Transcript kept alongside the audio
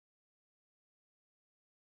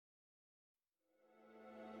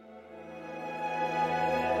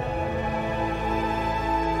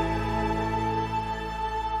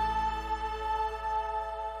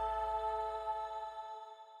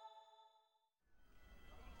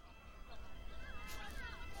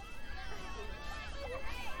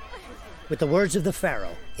With the words of the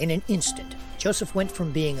Pharaoh, in an instant, Joseph went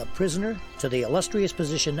from being a prisoner to the illustrious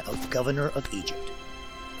position of governor of Egypt.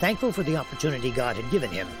 Thankful for the opportunity God had given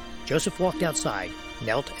him, Joseph walked outside,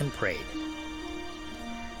 knelt, and prayed.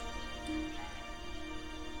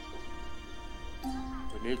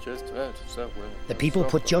 The people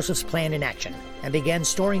put Joseph's plan in action and began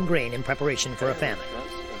storing grain in preparation for a famine.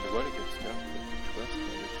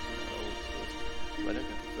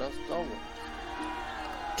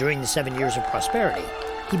 During the 7 years of prosperity,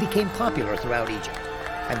 he became popular throughout Egypt,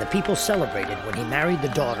 and the people celebrated when he married the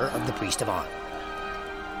daughter of the priest of On.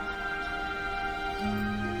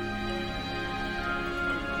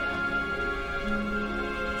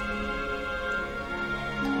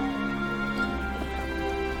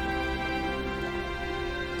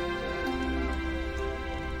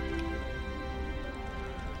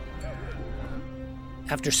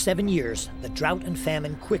 After 7 years, the drought and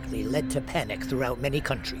famine quickly led to panic throughout many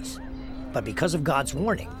countries. But because of God's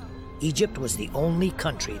warning, Egypt was the only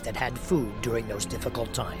country that had food during those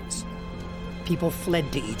difficult times. People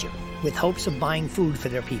fled to Egypt with hopes of buying food for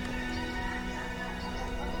their people.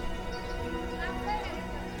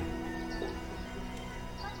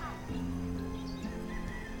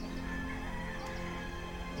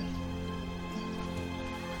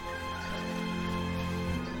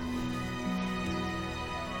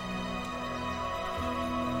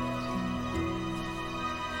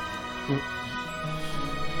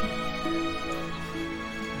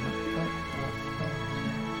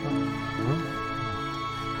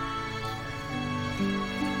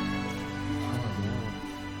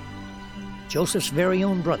 Joseph's very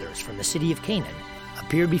own brothers from the city of Canaan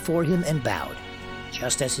appeared before him and bowed,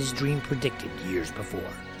 just as his dream predicted years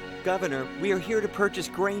before. Governor, we are here to purchase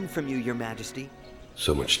grain from you, Your Majesty.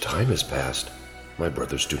 So much time has passed. My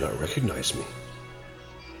brothers do not recognize me.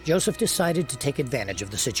 Joseph decided to take advantage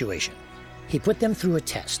of the situation. He put them through a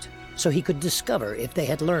test so he could discover if they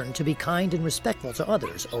had learned to be kind and respectful to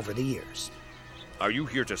others over the years. Are you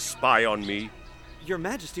here to spy on me? Your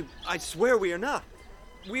Majesty, I swear we are not.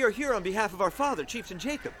 We are here on behalf of our father, Chieftain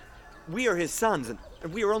Jacob. We are his sons, and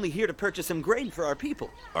we are only here to purchase some grain for our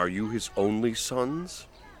people. Are you his only sons?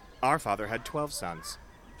 Our father had 12 sons.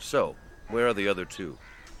 So, where are the other 2?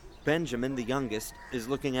 Benjamin, the youngest, is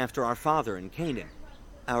looking after our father in Canaan.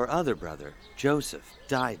 Our other brother, Joseph,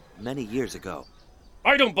 died many years ago.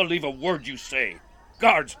 I don't believe a word you say.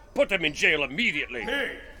 Guards, put them in jail immediately.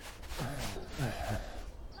 Hey!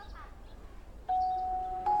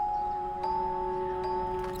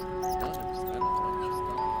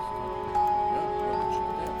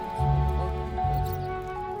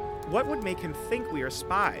 What would make him think we are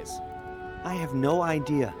spies? I have no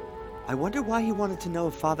idea. I wonder why he wanted to know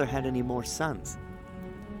if father had any more sons.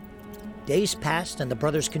 Days passed and the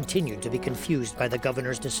brothers continued to be confused by the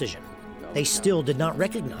governor's decision. They still did not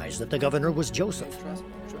recognize that the governor was Joseph.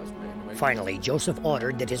 Finally, Joseph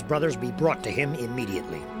ordered that his brothers be brought to him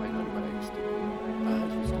immediately.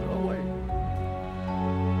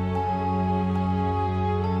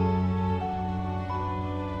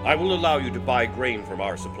 I will allow you to buy grain from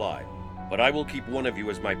our supply, but I will keep one of you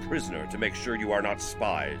as my prisoner to make sure you are not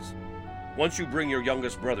spies. Once you bring your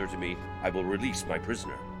youngest brother to me, I will release my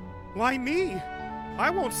prisoner. Why me? I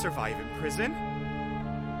won't survive in prison.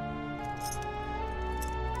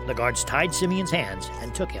 The guards tied Simeon's hands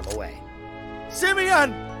and took him away.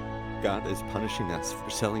 Simeon! God is punishing us for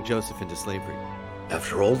selling Joseph into slavery.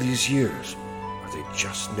 After all these years, are they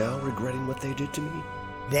just now regretting what they did to me?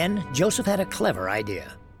 Then Joseph had a clever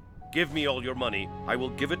idea. Give me all your money, I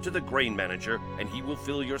will give it to the grain manager, and he will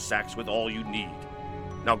fill your sacks with all you need.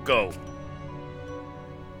 Now go.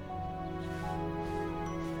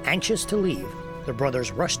 Anxious to leave, the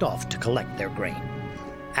brothers rushed off to collect their grain.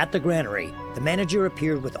 At the granary, the manager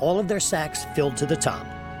appeared with all of their sacks filled to the top.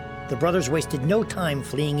 The brothers wasted no time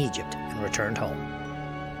fleeing Egypt and returned home.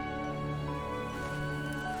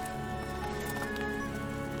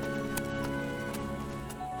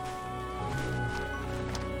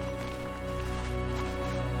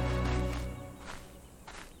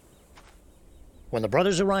 When the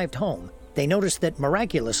brothers arrived home, they noticed that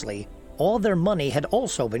miraculously, all their money had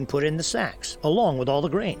also been put in the sacks, along with all the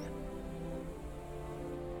grain.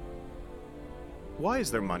 Why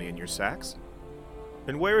is there money in your sacks?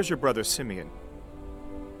 And where is your brother Simeon?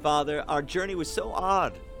 Father, our journey was so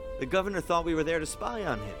odd. The governor thought we were there to spy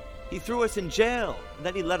on him. He threw us in jail, and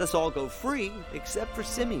then he let us all go free, except for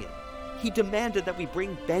Simeon. He demanded that we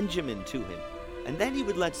bring Benjamin to him, and then he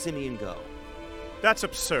would let Simeon go. That's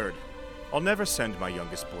absurd. I'll never send my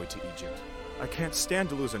youngest boy to Egypt. I can't stand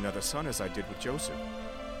to lose another son as I did with Joseph.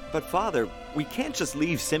 But Father, we can't just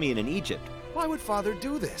leave Simeon in Egypt. Why would Father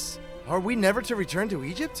do this? Are we never to return to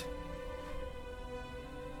Egypt?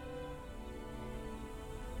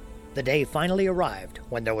 The day finally arrived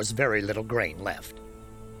when there was very little grain left.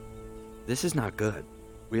 This is not good.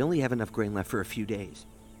 We only have enough grain left for a few days.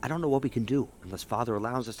 I don't know what we can do unless Father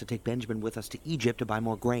allows us to take Benjamin with us to Egypt to buy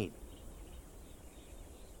more grain.